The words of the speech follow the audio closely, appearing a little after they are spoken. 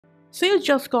So you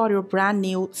just got your brand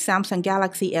new Samsung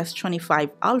Galaxy S25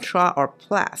 Ultra or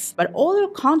Plus, but all your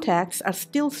contacts are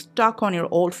still stuck on your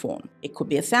old phone. It could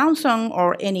be a Samsung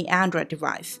or any Android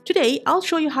device. Today, I'll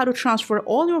show you how to transfer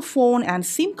all your phone and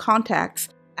SIM contacts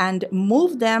and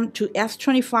move them to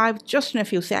S25 just in a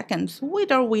few seconds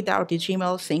with or without the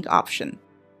Gmail sync option.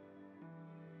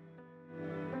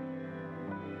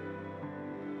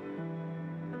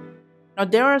 Now,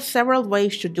 there are several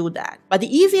ways to do that, but the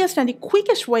easiest and the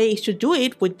quickest way is to do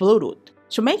it with Bluetooth.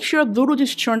 So make sure Bluetooth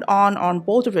is turned on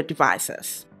both of your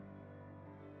devices.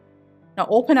 Now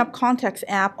open up Contacts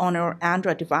app on your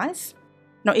Android device.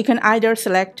 Now you can either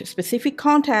select specific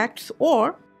contacts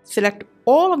or select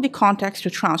all of the contacts to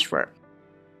transfer.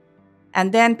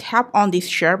 And then tap on this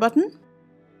share button.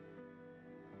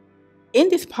 In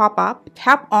this pop-up,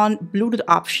 tap on Bluetooth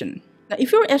option. Now,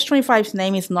 if your S25's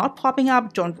name is not popping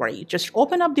up, don't worry. Just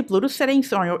open up the Bluetooth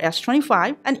settings on your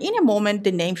S25 and in a moment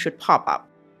the name should pop up.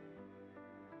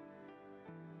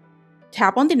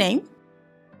 Tap on the name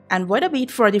and wait a bit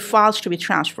for the files to be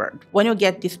transferred. When you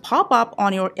get this pop-up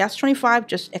on your S25,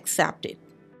 just accept it.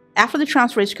 After the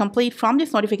transfer is complete from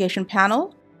this notification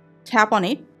panel, tap on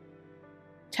it,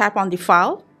 tap on the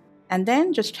file, and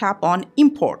then just tap on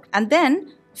Import. And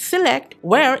then select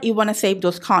where you want to save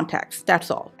those contacts,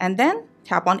 that's all. And then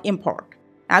tap on Import.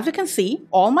 As you can see,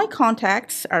 all my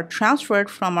contacts are transferred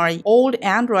from my old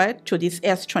Android to this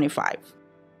S25.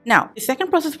 Now, the second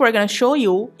process we're going to show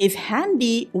you is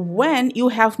handy when you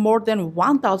have more than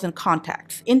 1,000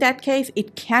 contacts. In that case,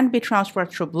 it can be transferred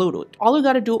through Bluetooth. All you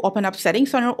got to do, open up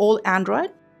settings on your old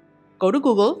Android, go to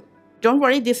Google. Don't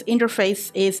worry, this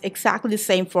interface is exactly the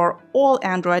same for all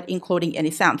Android, including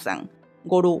any Samsung.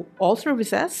 Go to All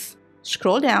Services,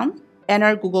 scroll down,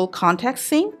 enter Google Contact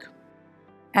Sync,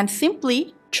 and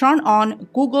simply turn on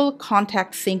Google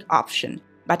Contact Sync option.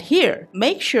 But here,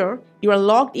 make sure you are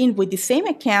logged in with the same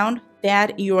account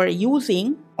that you are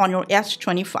using on your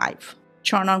S25.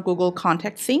 Turn on Google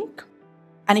Contact Sync.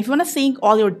 And if you want to sync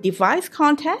all your device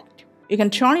contact, you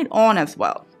can turn it on as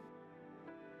well.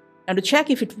 Now to check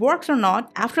if it works or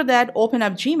not, after that, open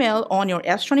up Gmail on your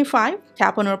S25,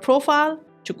 tap on your profile,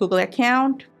 to Google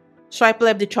account, swipe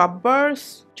left the top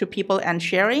bars to people and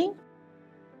sharing,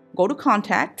 go to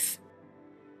contacts.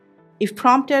 If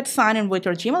prompted, sign in with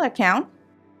your Gmail account,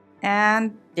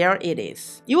 and there it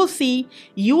is. You will see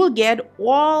you will get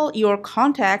all your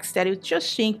contacts that you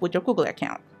just synced with your Google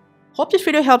account. Hope this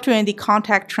video helped you in the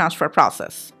contact transfer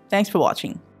process. Thanks for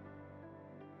watching.